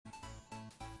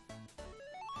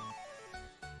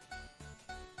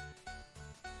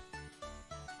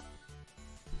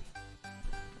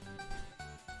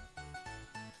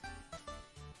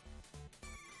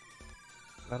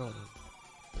I don't.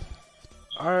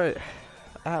 Alright,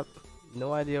 I have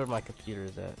no idea where my computer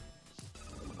is at.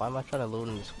 Why am I trying to load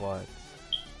in the squads?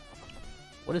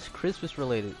 What is Christmas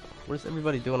related? What is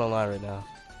everybody doing online right now?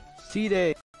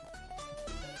 C-Day!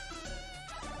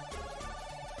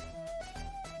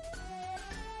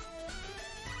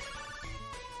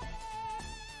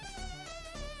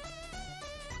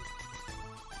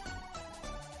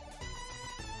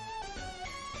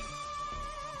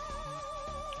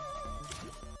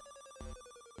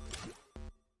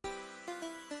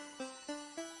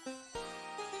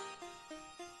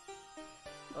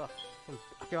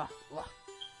 Get off!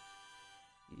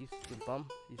 You stupid bum!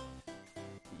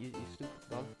 You stupid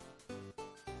bum!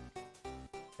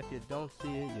 If you don't see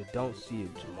it, you don't see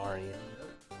it, Jamari.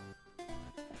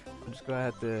 I'm just gonna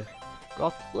have to go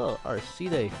off the floor. Alright,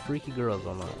 C-Day, freaky girls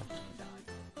online.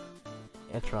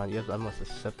 Antron, I must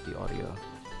accept the audio.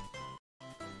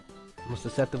 I must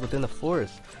accept it within the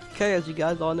forest. Okay, as you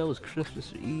guys all know, it's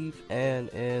Christmas Eve,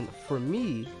 and for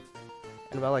me,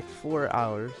 in about like 4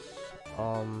 hours,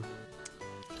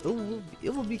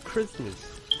 it will be Christmas.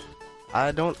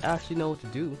 I don't actually know what to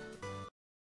do.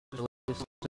 Just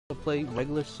play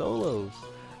regular solos.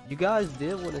 You guys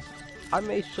did want to. I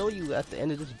may show you at the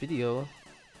end of this video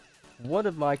one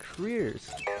of my careers,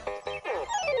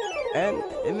 and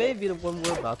it may be the one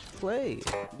we're about to play.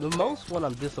 The most one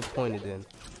I'm disappointed in.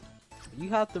 You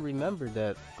have to remember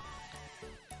that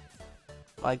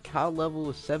my count level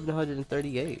is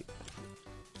 738.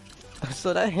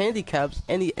 So that handicaps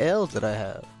any L's that I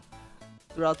have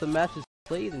throughout the matches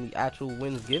played and the actual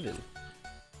wins given.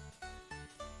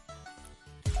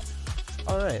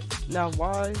 Alright, now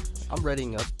why I'm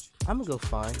readying up, I'm gonna go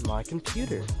find my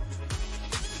computer.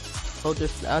 So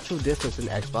there's an actual difference in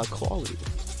Xbox quality.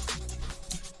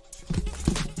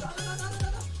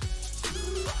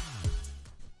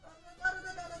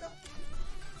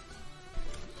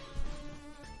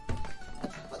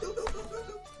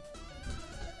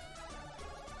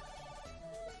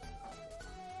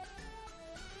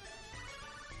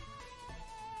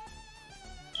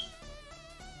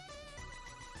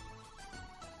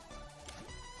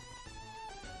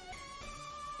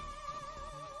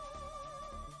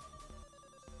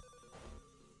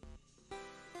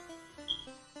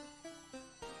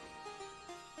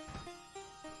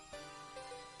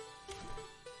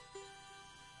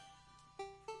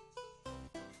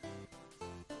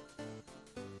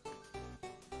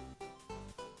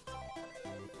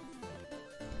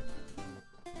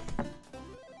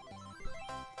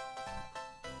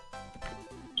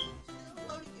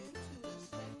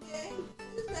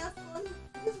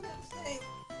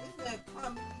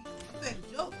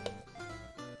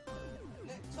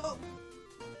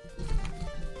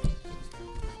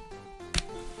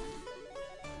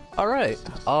 Alright,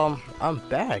 I'm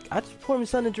back. I just poured me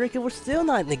something to drink and we're still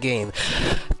not in the game.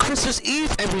 Christmas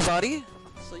Eve, everybody!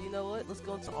 So you know what? Let's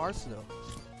go into Arsenal.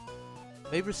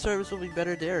 Maybe the service will be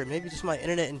better there, maybe just my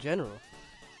internet in general.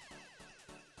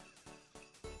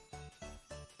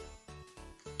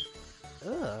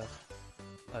 Ugh.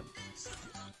 I'm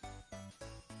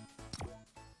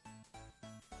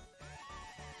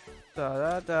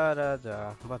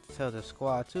about to tell the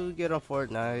squad to get on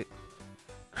Fortnite.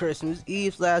 Christmas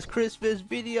Eve / Christmas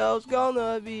video's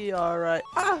gonna be alright.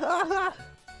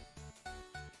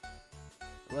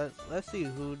 Let's see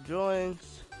who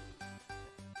joins.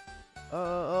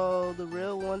 Oh, the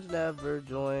real ones never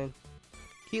join.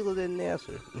 Kilo didn't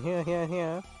answer.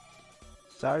 Yeah.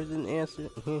 Cyrus didn't answer.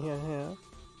 Yeah.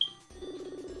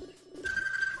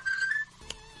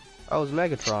 Oh, it's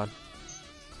Megatron.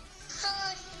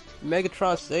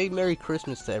 Megatron, say Merry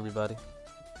Christmas to everybody.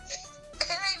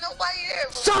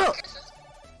 Shut up!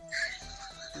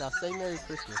 Now say Merry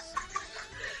Christmas.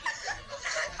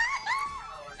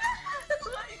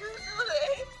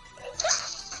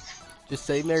 Just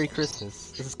say Merry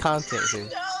Christmas. This is content here.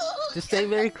 No. Just say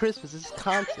Merry Christmas. This is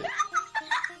content.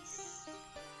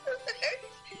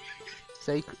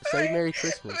 Say Merry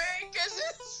Christmas. Merry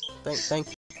Christmas. Thank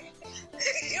you.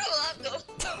 You're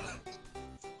welcome.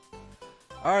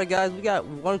 Alright guys, we got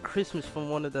one Christmas from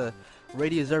one of the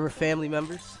Radio Observer family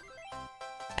members.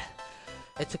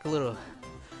 It took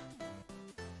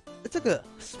a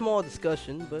small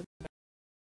discussion, but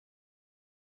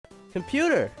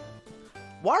computer,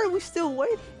 why are we still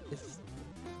waiting?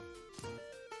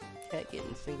 Can't get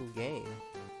in a single game.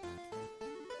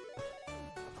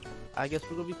 I guess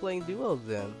we're gonna be playing duos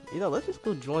then. You know, let's just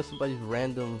go join somebody's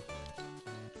random.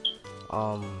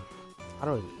 I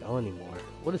don't even know anymore.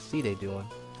 What is C-Day doing?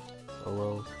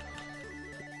 Hello.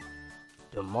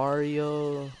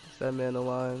 DeMario, is that man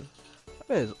online? That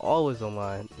man is always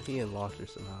online. He in launcher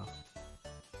somehow.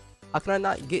 How can I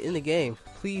not get in the game?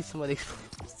 Please, somebody.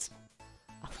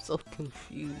 I'm so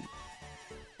confused.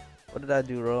 What did I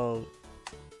do wrong?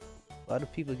 Why do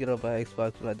people get on my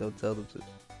Xbox when I don't tell them to?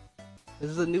 This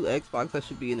is a new Xbox. I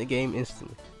should be in the game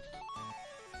instantly.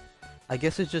 I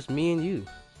guess it's just me and you.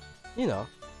 You know,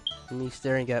 me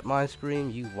staring at my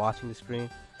screen, you watching the screen.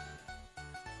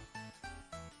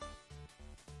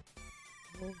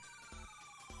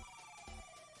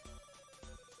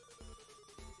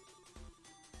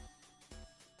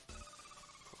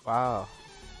 Wow.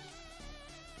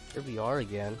 Here we are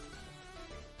again.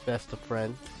 Best of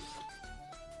friends.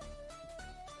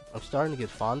 I'm starting to get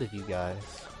fond of you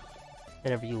guys.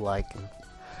 Whenever you like and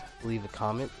leave a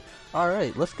comment.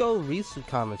 Alright, let's go read some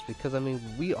comments because I mean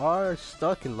we are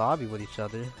stuck in lobby with each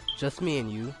other. Just me and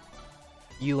you.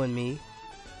 You and me.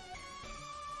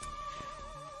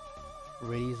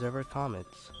 Raise ever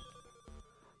comments.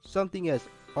 Something as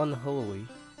unholy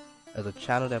as a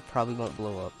channel that probably won't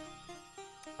blow up.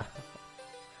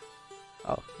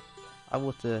 Oh, I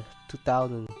went to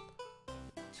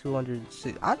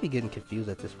 2,206. I'd be getting confused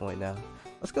at this point now.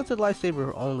 Let's go to the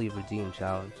lightsaber only redeem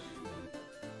challenge.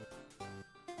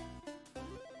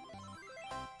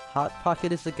 Hot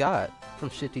Pocket is a god from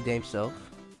Shifty Dame Self.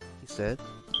 He said,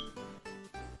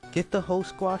 "Get the whole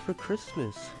squad for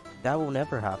Christmas. That will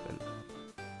never happen."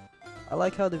 I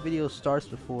like how the video starts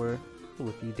before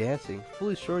with you dancing,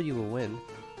 fully sure you will win.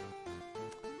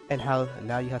 And how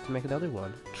now you have to make another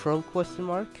one. Trove question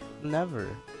mark? Never.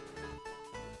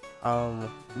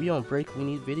 We on break, we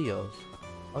need videos.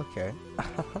 Okay.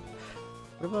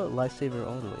 What about lightsaber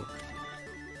only?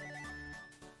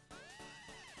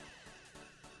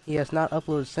 He has not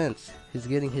uploaded since. He's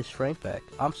getting his strength back.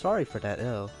 I'm sorry for that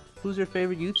L. Who's your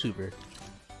favorite YouTuber?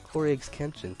 Corey X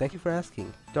Kenshin. Thank you for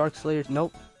asking. Dark Slayers.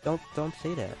 Nope. Don't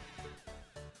say that.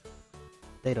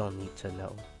 They don't need to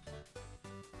know.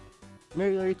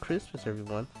 Merry Christmas,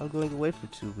 everyone. I'm going away for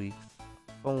 2 weeks.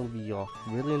 Phone will be off.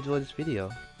 Really enjoy this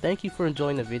video. Thank you for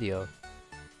enjoying the video.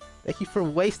 Thank you for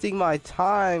wasting my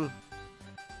time.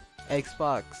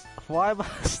 Xbox. Why am I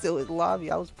still in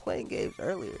lobby? I was playing games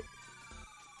earlier.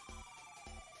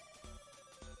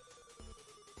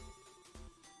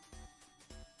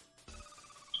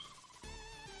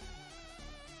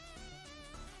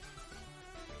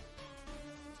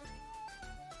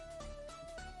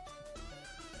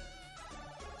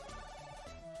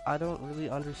 I don't really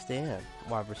understand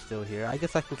why we're still here. I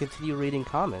guess I can continue reading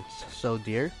comments. So,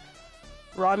 dear,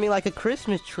 ride me like a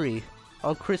Christmas tree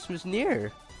on Christmas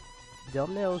near.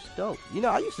 Thumbnails dope. You know,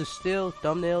 I used to steal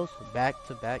thumbnails back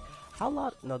to back. How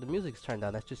loud? No, the music's turned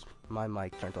down. That's just my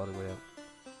mic turned all the way up.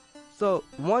 So,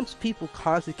 once people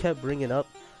constantly kept bringing up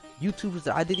YouTubers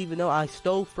that I didn't even know I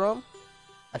stole from,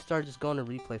 I started just going to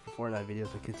replay for Fortnite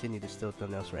videos and continue to steal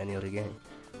thumbnails for any other game.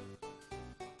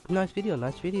 Nice video,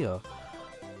 nice video.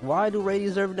 Why do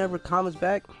Radio Server never comments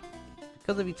back?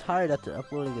 Because I'd be tired after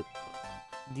uploading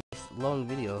these long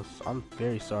videos. I'm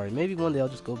very sorry. Maybe one day I'll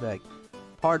just go back.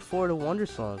 Part 4 to Wonder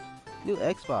Song. New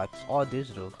Xbox, all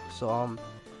digital. So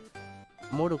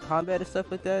Mortal Kombat and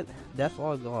stuff like that, that's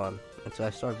all gone until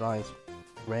I start buying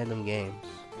random games.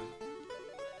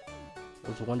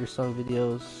 Those Wonder Song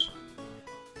videos.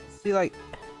 See, like,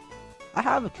 I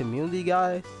have a community,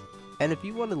 guys, and if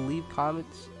you want to leave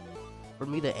comments for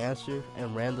me to answer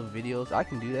in random videos, I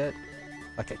can do that.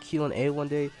 Like a Q&A one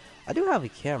day. I do have a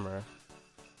camera.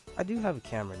 I do have a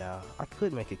camera now. I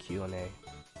could make a Q&A.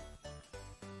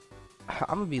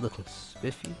 I'm gonna be looking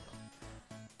spiffy.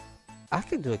 I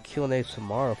can do a Q&A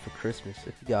tomorrow for Christmas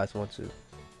if you guys want to.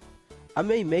 I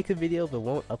may make a video but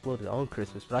won't upload it on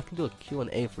Christmas, but I can do a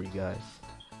Q&A for you guys.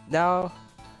 Now,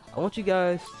 I want you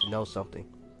guys to know something.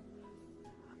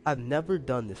 I've never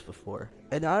done this before,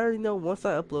 and I already know once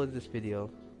I upload this video,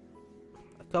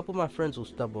 a couple of my friends will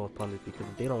stumble upon it because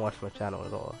they don't watch my channel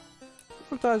at all.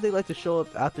 Sometimes they like to show up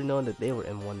after knowing that they were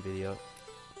in one video.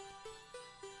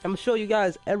 I'm gonna show you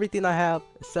guys everything I have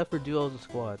except for duos and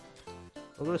squads.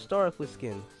 I'm gonna start off with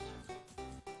skins,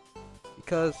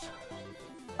 because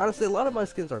honestly a lot of my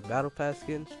skins are battle pass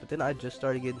skins, but then I just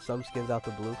started getting some skins out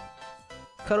the blue.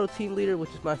 Cuddle Team Leader,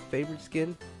 which is my favorite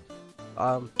skin.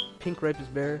 Pink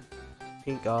Rapist Bear,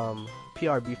 pink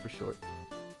PRB for short.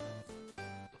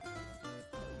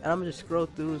 And I'm gonna just scroll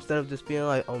through instead of just being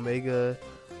like Omega,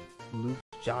 Luke,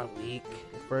 John Wick,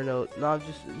 Inferno. No,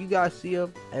 just you guys see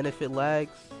them, and if it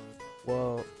lags,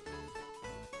 well,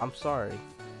 I'm sorry.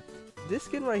 This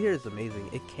skin right here is amazing.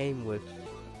 It came with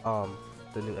the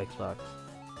new Xbox.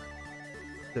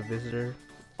 The Visitor,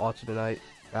 Ultimate Knight,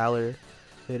 Valor.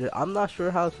 I'm not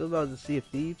sure how I feel about the Sea of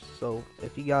Thieves, so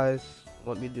if you guys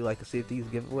want me to do like a Sea of Thieves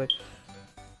giveaway,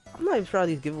 I'm not even sure how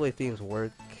these giveaway things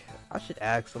work. I should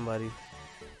ask somebody.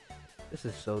 This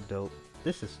is so dope.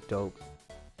 This is dope.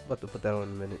 About to put that on in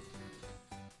a minute.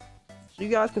 So you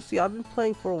guys can see I've been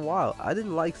playing for a while. I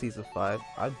didn't like Season 5.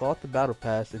 I bought the Battle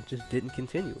Pass and just didn't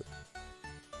continue it.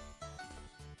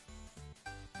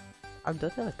 I've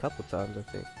done that a couple times, I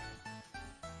think.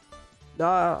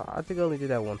 Nah, I think I only did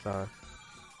that one time.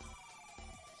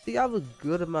 See, I have a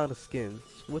good amount of skins,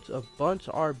 which a bunch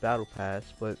are Battle Pass,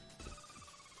 but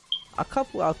a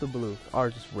couple out the blue are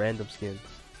just random skins.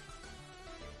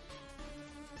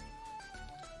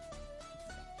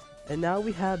 And now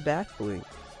we have backbling,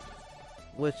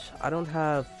 which I don't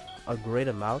have a great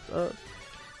amount of,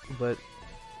 but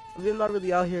I mean, I'm not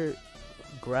really out here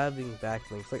grabbing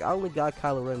backblings. Like, I only got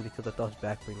Kylo Ren because I thought his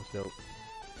backbling was dope.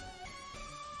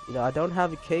 You know, I don't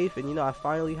have a cape, and you know, I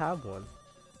finally have one.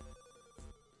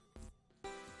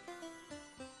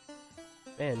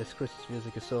 Man, this Christmas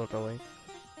music is so annoying.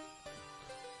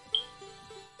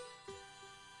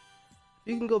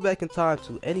 If you can go back in time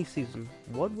to any season,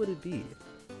 what would it be?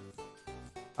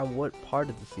 On what part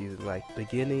of the season? Like,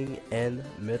 beginning, end,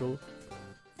 middle?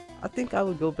 I think I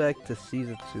would go back to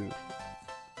Season 2.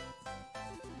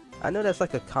 I know that's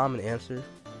like a common answer,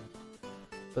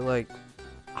 but like,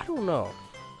 I don't know.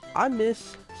 I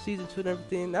miss Season 2 and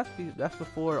everything. That's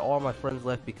before all my friends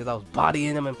left because I was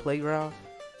bodying them in Playground.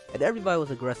 And everybody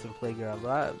was aggressive in Playground,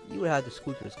 but you would have the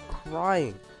squeakers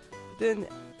crying. Then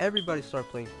everybody started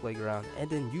playing Playground, and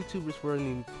then YouTubers weren't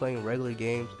even playing regular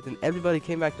games. And then everybody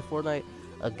came back to Fortnite,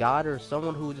 a god or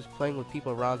someone who was just playing with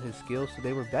people around his skills, so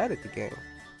they were bad at the game.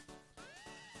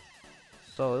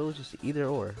 So it was just either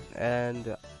or.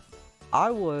 And I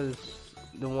was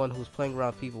the one who was playing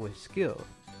around people with skill.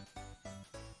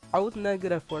 I wasn't that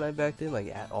good at Fortnite back then, like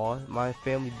at all. My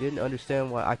family didn't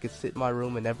understand why I could sit in my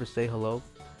room and never say hello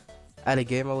at a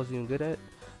game I wasn't even good at.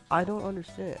 I don't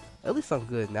understand. At least I'm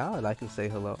good now and I can say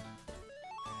hello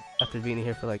after being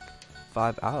here for like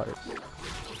 5 hours.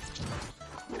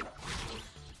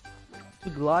 The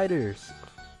gliders.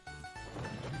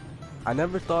 I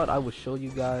never thought I would show you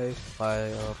guys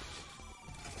my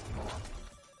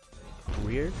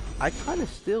career. I kind of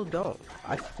still don't.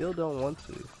 I still don't want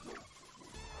to.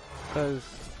 Because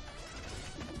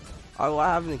I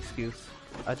have an excuse.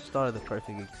 I just thought of the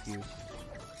perfect excuse.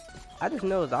 I just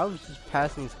know that I was just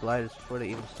passing these gliders before they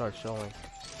even start showing.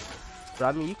 But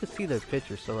I mean, you can see their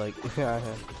pictures, so like,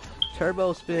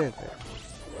 turbo spin,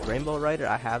 rainbow rider.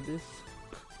 I have this.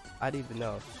 I didn't even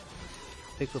know.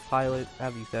 Pixel pilot. I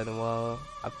haven't used that in a while.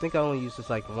 I think I only used this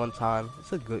like one time.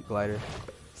 It's a good glider.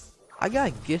 I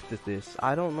got gifted this.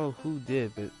 I don't know who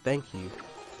did, but thank you.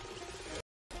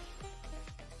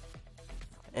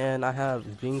 And I have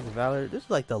Wings of Valor. This is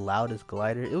like the loudest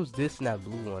glider. It was this and that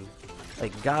blue one.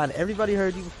 Like, God, everybody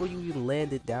heard you before you even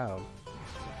landed down.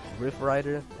 Rift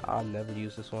Rider. I'll never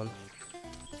use this one.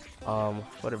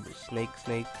 Whatever. Snake.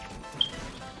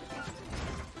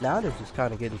 Now they're just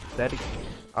kind of getting pathetic,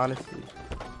 honestly.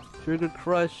 Trigger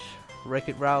Crush.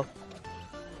 Wreck-It Ralph.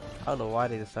 I don't know why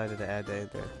they decided to add that in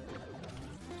there.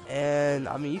 And,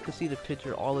 I mean, you can see the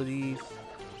picture, all of these.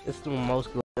 It's the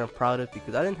most glider I'm proud of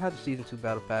because I didn't have the Season 2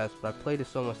 Battle Pass, but I played it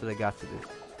so much that I got to this.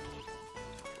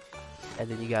 And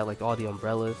then you got like all the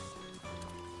umbrellas.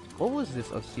 What was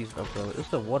this unseasoned umbrella? It's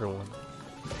the water one.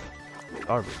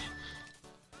 Garbage.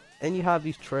 And you have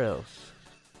these trails.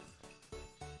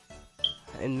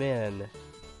 And man,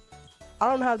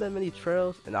 I don't have that many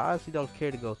trails, and I honestly don't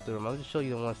care to go through them. I'll just show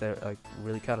you the ones that like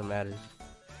really kind of matters.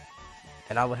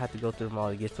 And I would have to go through them all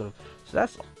to get to them. So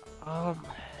that's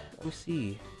let me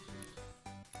see.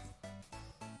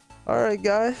 Alright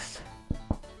guys,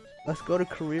 let's go to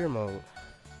career mode.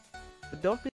 But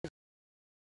don't think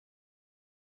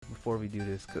before we do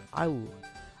this, cause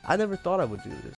I never thought I would do this.